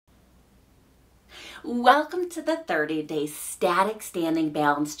Welcome to the 30-day Static Standing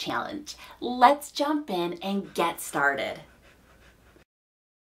Balance Challenge. Let's jump in and get started.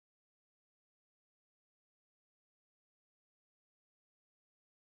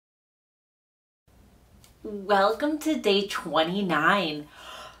 Welcome to day 29.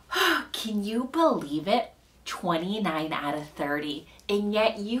 Can you believe it? 29 out of 30. And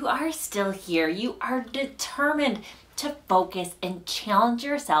yet you are still here. You are determined to focus and challenge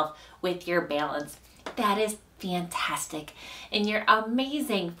yourself with your balance. That is fantastic. And you're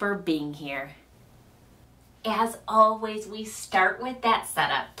amazing for being here. As always, we start with that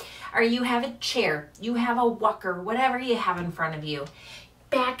setup. Or you have a chair, you have a walker, whatever you have in front of you.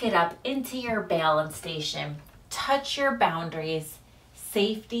 Back it up into your balance station. Touch your boundaries.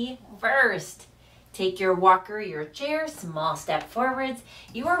 Safety first. Take your walker, your chair, small step forwards.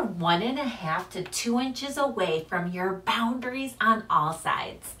 You are 1.5 to 2 inches away from your boundaries on all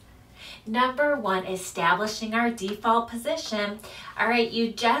sides. Number 1, establishing our default position. All right,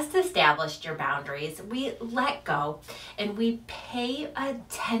 you just established your boundaries. We let go and we pay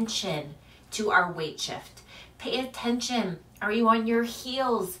attention to our weight shift. Pay attention. Are you on your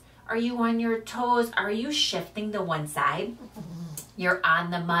heels? Are you on your toes? Are you shifting to one side? You're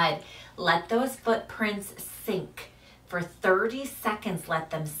on the mud. Let those footprints sink. For 30 seconds, let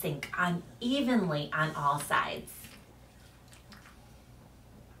them sink unevenly on all sides.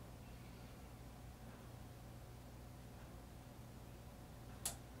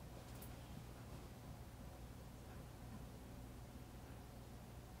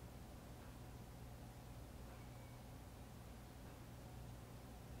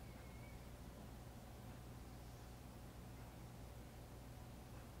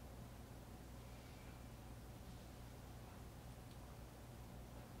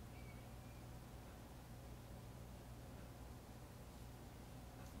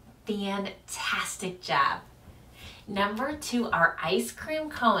 Fantastic job. Number 2, our ice cream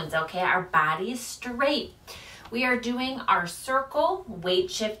cones, okay? Our body is straight. We are doing our circle. Weight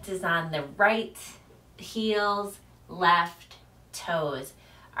shift is on the right, heels, left, toes.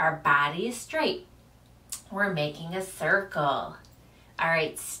 Our body is straight. We're making a circle. All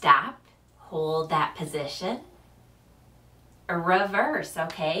right, stop. Hold that position. Reverse,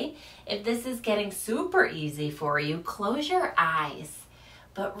 okay? If this is getting super easy for you, close your eyes.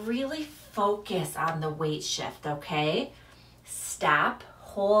 But really focus on the weight shift, okay? Stop,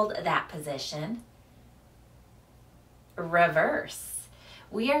 hold that position. Reverse.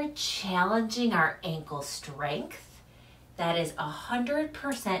 We are challenging our ankle strength. That is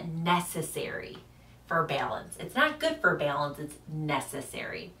 100% necessary for balance. It's not good for balance, it's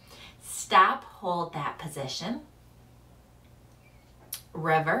necessary. Stop, hold that position.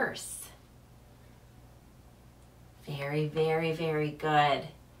 Reverse. Very, very, very good.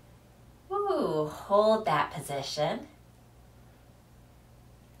 Ooh, hold that position.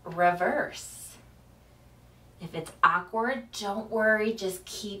 Reverse. If it's awkward, don't worry, just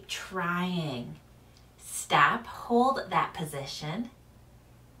keep trying. Stop, hold that position.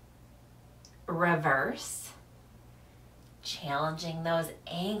 Reverse. Challenging those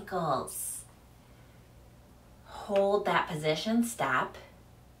ankles. Hold that position, stop.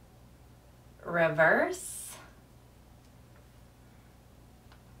 Reverse.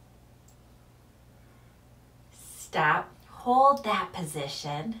 Stop, hold that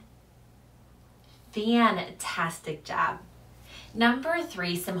position. Fantastic job. Number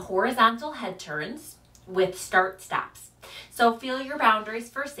 3, some horizontal head turns with start stops. So feel your boundaries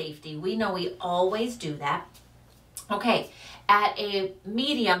for safety. We know we always do that. Okay, at a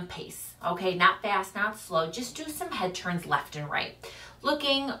medium pace, okay, not fast, not slow, just do some head turns left and right.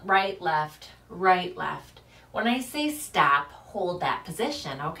 Looking right, left, right, left. When I say stop, hold that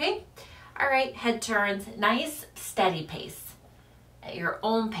position, okay? All right, head turns, nice steady pace, at your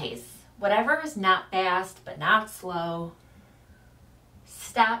own pace. Whatever is not fast, but not slow.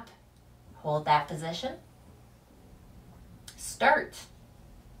 Stop, hold that position. Start.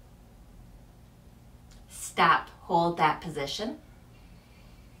 Stop, hold that position.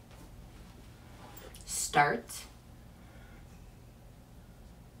 Start.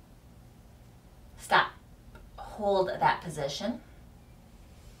 Stop, hold that position.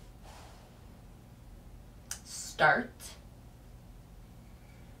 Start.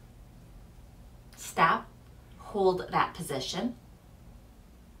 Stop, hold that position.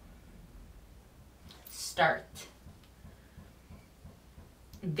 Start.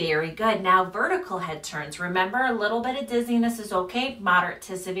 Very good. Now vertical head turns. Remember, a little bit of dizziness is okay. Moderate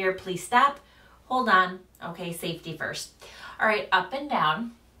to severe, please stop. Hold on. Okay, safety first. All right, up and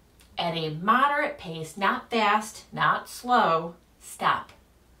down at a moderate pace, not fast, not slow. Stop.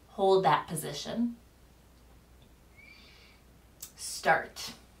 Hold that position.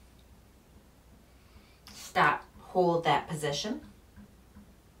 start. Stop, hold that position.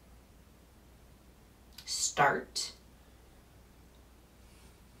 Start.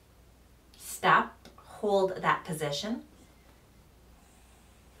 Stop, hold that position.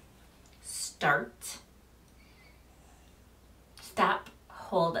 Start. Stop,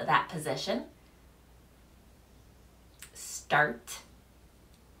 hold that position. Start.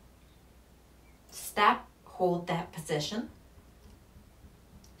 Stop, hold that position.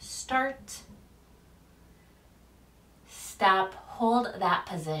 Start. Stop, hold that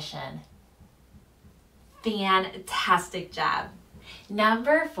position. Fantastic job.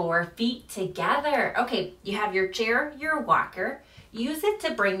 Number 4, feet together. Okay, you have your chair, your walker. Use it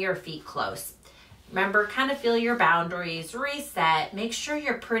to bring your feet close. Remember, kind of feel your boundaries, reset, make sure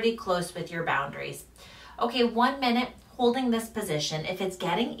you're pretty close with your boundaries. Okay, 1 minute holding this position. If it's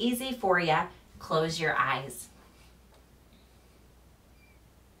getting easy for you, close your eyes.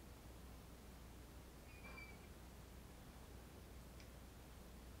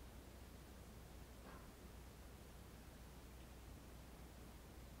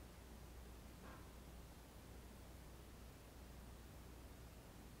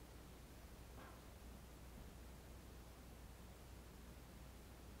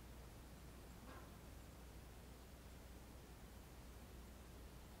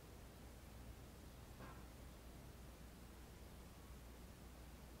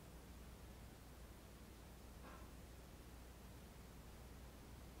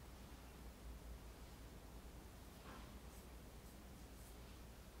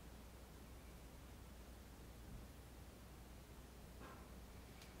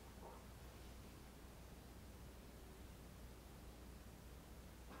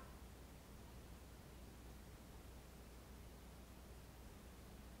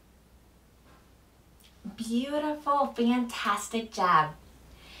 Beautiful, fantastic job.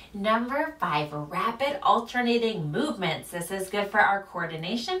 Number 5, rapid alternating movements. This is good for our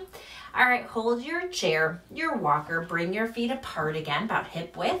coordination. All right, hold your chair, your walker, bring your feet apart again, about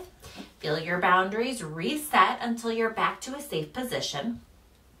hip width. Feel your boundaries, reset until you're back to a safe position.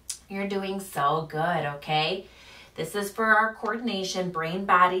 You're doing so good, okay? This is for our coordination, brain,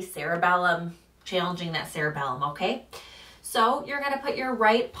 body, cerebellum, challenging that cerebellum, okay? So you're gonna put your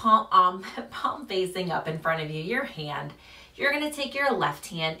right palm facing up in front of you, your hand. You're gonna take your left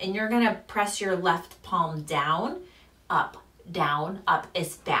hand and you're gonna press your left palm down, up,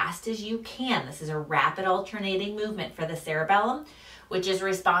 as fast as you can. This is a rapid alternating movement for the cerebellum, which is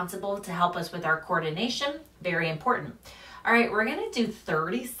responsible to help us with our coordination. Very important. All right, we're gonna do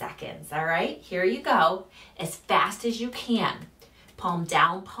 30 seconds, all right? Here you go, as fast as you can. Palm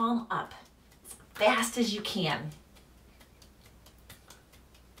down, palm up, as fast as you can.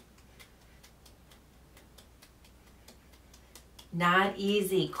 Not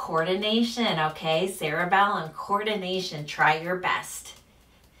easy. Coordination, okay? Cerebellum, coordination. Try your best.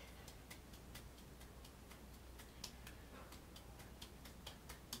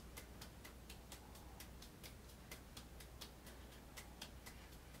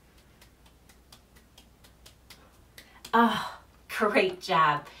 Oh, great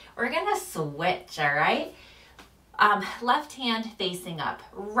job. We're gonna switch, all right? Left hand facing up.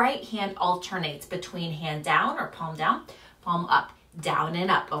 Right hand alternates between hand down or palm down, palm up, down and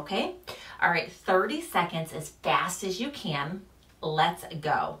up, okay? All right, 30 seconds as fast as you can. Let's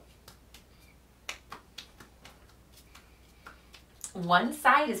go. One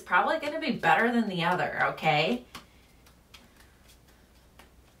side is probably gonna be better than the other, okay?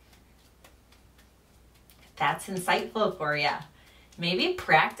 That's insightful for you. Maybe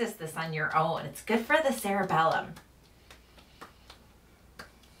practice this on your own. It's good for the cerebellum.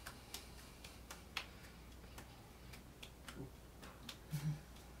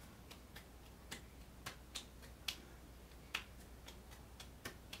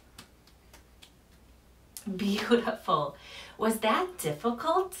 Beautiful. Was that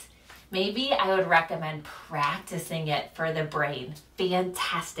difficult? Maybe I would recommend practicing it for the brain.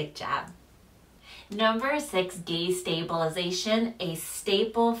 Fantastic job. Number 6, gaze stabilization, a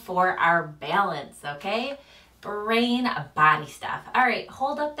staple for our balance, okay? Brain, body stuff. All right,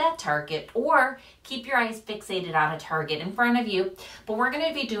 hold up that target or keep your eyes fixated on a target in front of you, but we're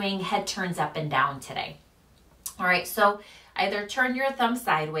gonna be doing head turns up and down today. All right, so either turn your thumb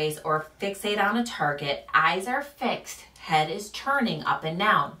sideways or fixate on a target. Eyes are fixed, head is turning up and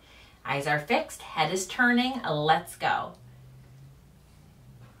down. Eyes are fixed, head is turning, let's go.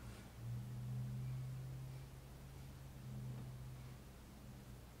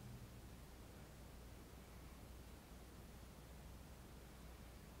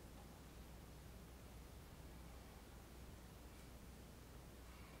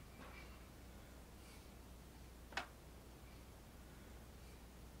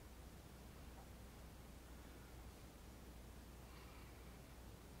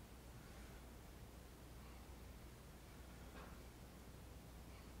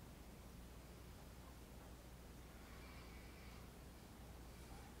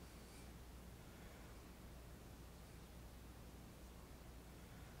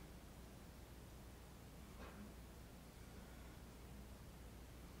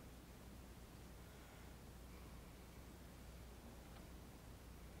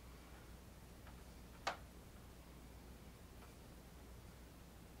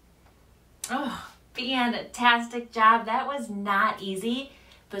 Oh, fantastic job. That was not easy,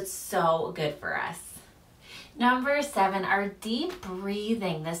 but so good for us. Number 7, our deep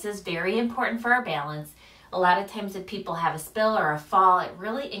breathing. This is very important for our balance. A lot of times if people have a spill or a fall, it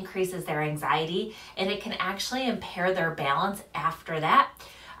really increases their anxiety and it can actually impair their balance after that.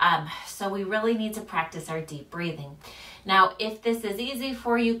 So we really need to practice our deep breathing. Now, if this is easy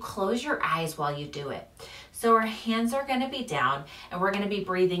for you, close your eyes while you do it. So our hands are going to be down and we're going to be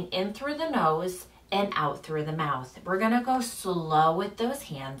breathing in through the nose and out through the mouth. We're going to go slow with those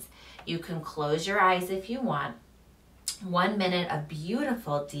hands. You can close your eyes if you want. 1 minute of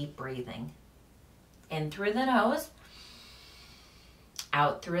beautiful deep breathing. In through the nose,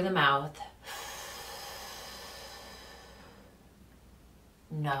 out through the mouth.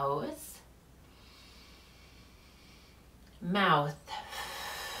 Nose, mouth,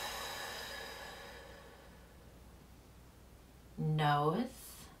 nose,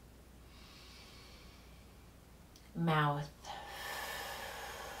 mouth,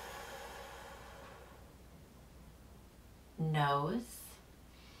 nose,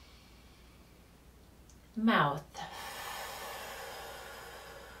 mouth,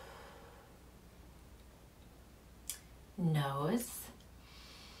 nose,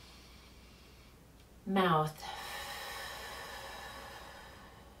 mouth,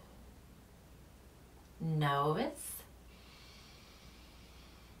 nose,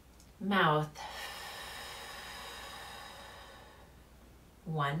 mouth.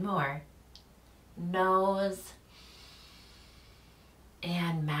 One more. Nose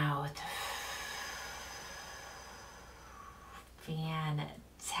and mouth.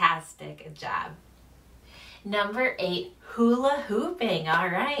 Fantastic job. Number 8, hula hooping. All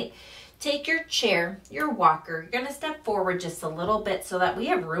right. Take your chair, your walker. You're going to step forward just a little bit so that we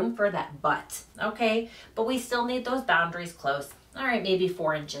have room for that butt, okay? But we still need those boundaries close. All right, maybe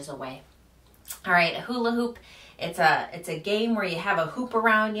 4 inches away. All right, a hula hoop. It's a game where you have a hoop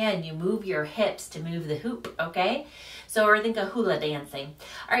around you and you move your hips to move the hoop, okay? So, or think of hula dancing.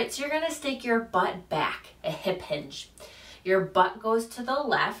 All right, so you're going to stick your butt back, a hip hinge. Your butt goes to the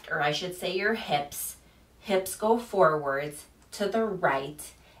left, or I should say your hips. Hips go forwards, to the right,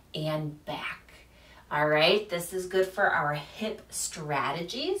 and back. All right, this is good for our hip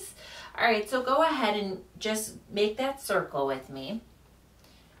strategies. All right, so go ahead and just make that circle with me.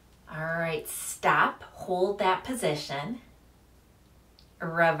 All right, stop, hold that position.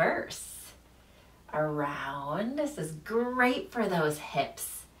 Reverse. Around. This is great for those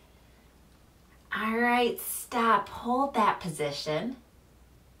hips. All right, stop, hold that position.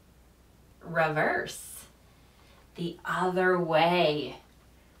 Reverse. The other way.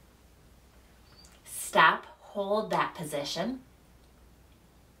 Stop, hold that position.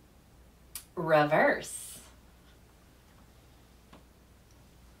 Reverse.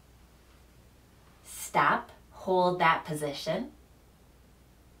 Stop, hold that position.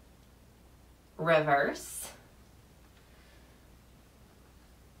 Reverse.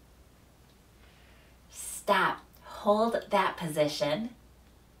 Stop, hold that position.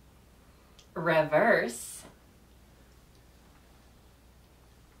 Reverse.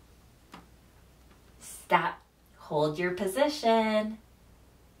 Stop, hold your position.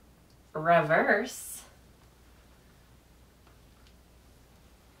 Reverse.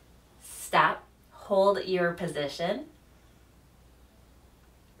 Stop, hold your position.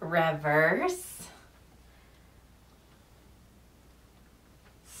 Reverse.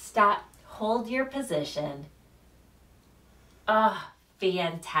 Stop, hold your position. Oh,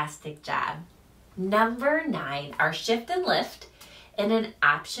 fantastic job. Number 9, our shift and lift and an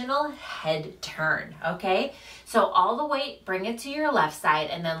optional head turn, okay? So all the weight, bring it to your left side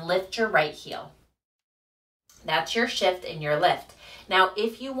and then lift your right heel. That's your shift and your lift. Now,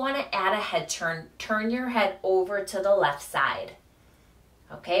 if you want to add a head turn, turn your head over to the left side.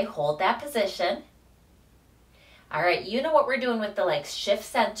 Okay, hold that position. All right, you know what we're doing with the legs. Shift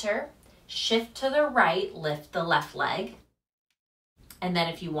center, shift to the right, lift the left leg. And then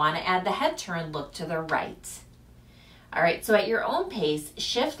if you want to add the head turn, look to the right. All right, so at your own pace,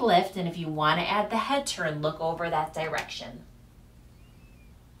 shift, lift, and if you want to add the head turn, look over that direction.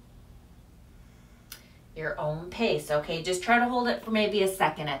 Your own pace, okay? Just try to hold it for maybe a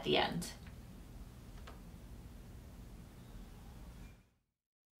second at the end.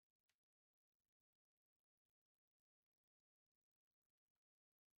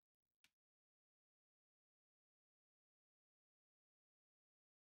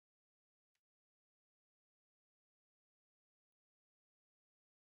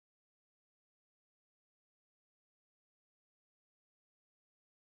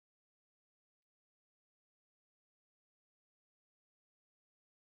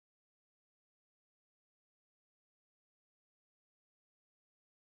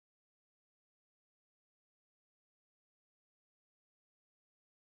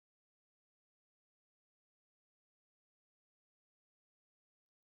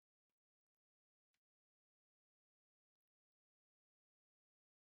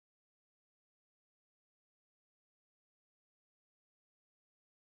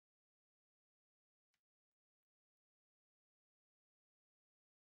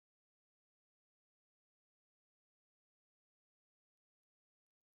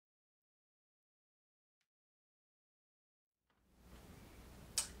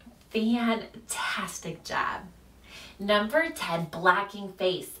 Fantastic job. Number 10, blocking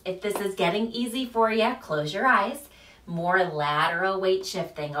face. If this is getting easy for you, close your eyes. More lateral weight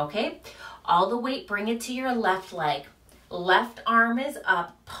shifting, okay? All the weight, bring it to your left leg. Left arm is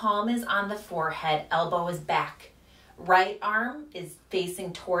up, palm is on the forehead, elbow is back. Right arm is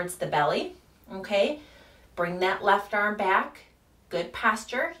facing towards the belly, okay? Bring that left arm back. Good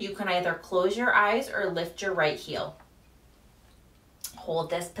posture. You can either close your eyes or lift your right heel. Hold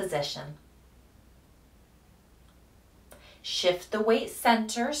this position. Shift the weight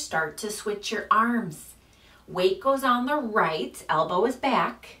center, start to switch your arms. Weight goes on the right, elbow is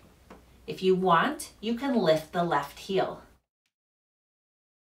back. If you want, you can lift the left heel.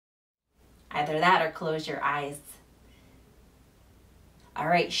 Either that or close your eyes. All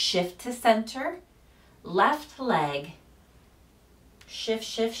right, shift to center, left leg, shift,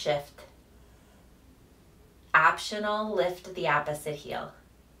 shift, shift. Optional, lift the opposite heel.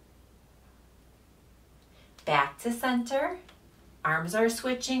 Back to center, arms are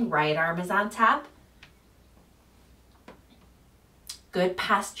switching, right arm is on top. Good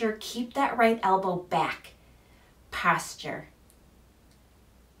posture, keep that right elbow back. Posture.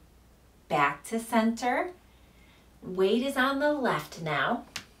 Back to center, weight is on the left now.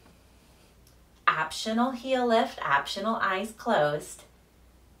 Optional heel lift, optional eyes closed.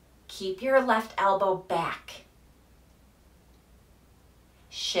 Keep your left elbow back.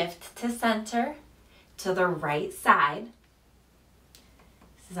 Shift to center, to the right side.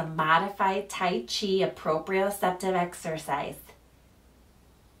 This is a modified Tai Chi, a proprioceptive exercise.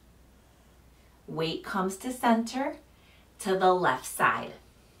 Weight comes to center, to the left side.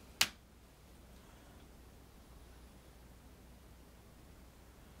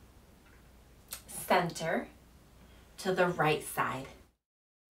 Center, to the right side.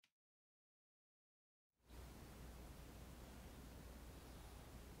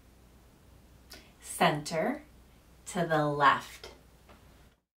 Center, to the left.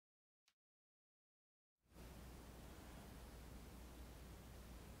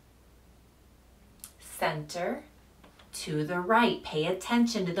 Center, to the right. Pay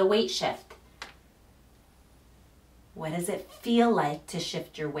attention to the weight shift. What does it feel like to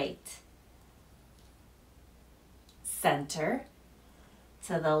shift your weight? Center,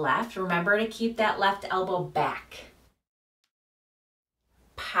 to the left. Remember to keep that left elbow back.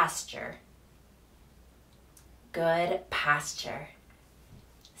 Posture. Good posture.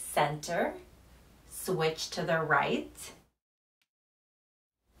 Center, switch to the right.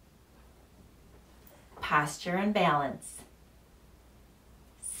 Posture and balance.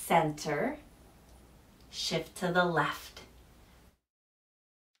 Center, shift to the left.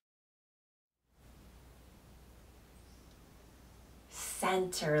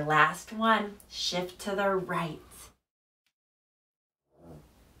 Center, last one, shift to the right.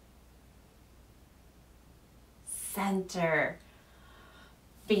 Center.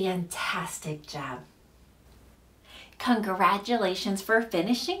 Fantastic job. Congratulations for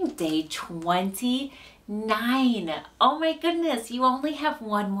finishing day 29. Oh my goodness, you only have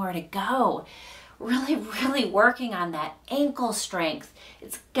one more to go. Really working on that ankle strength.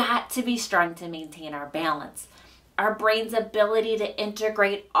 It's got to be strong to maintain our balance. Our brain's ability to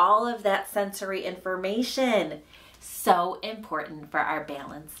integrate all of that sensory information. So important for our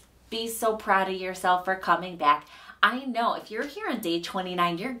balance. Be so proud of yourself for coming back. I know if you're here on day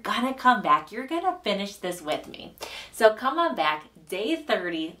 29, you're gonna come back. You're gonna finish this with me. So come on back, day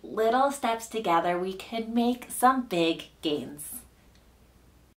 30, little steps together. We can make some big gains.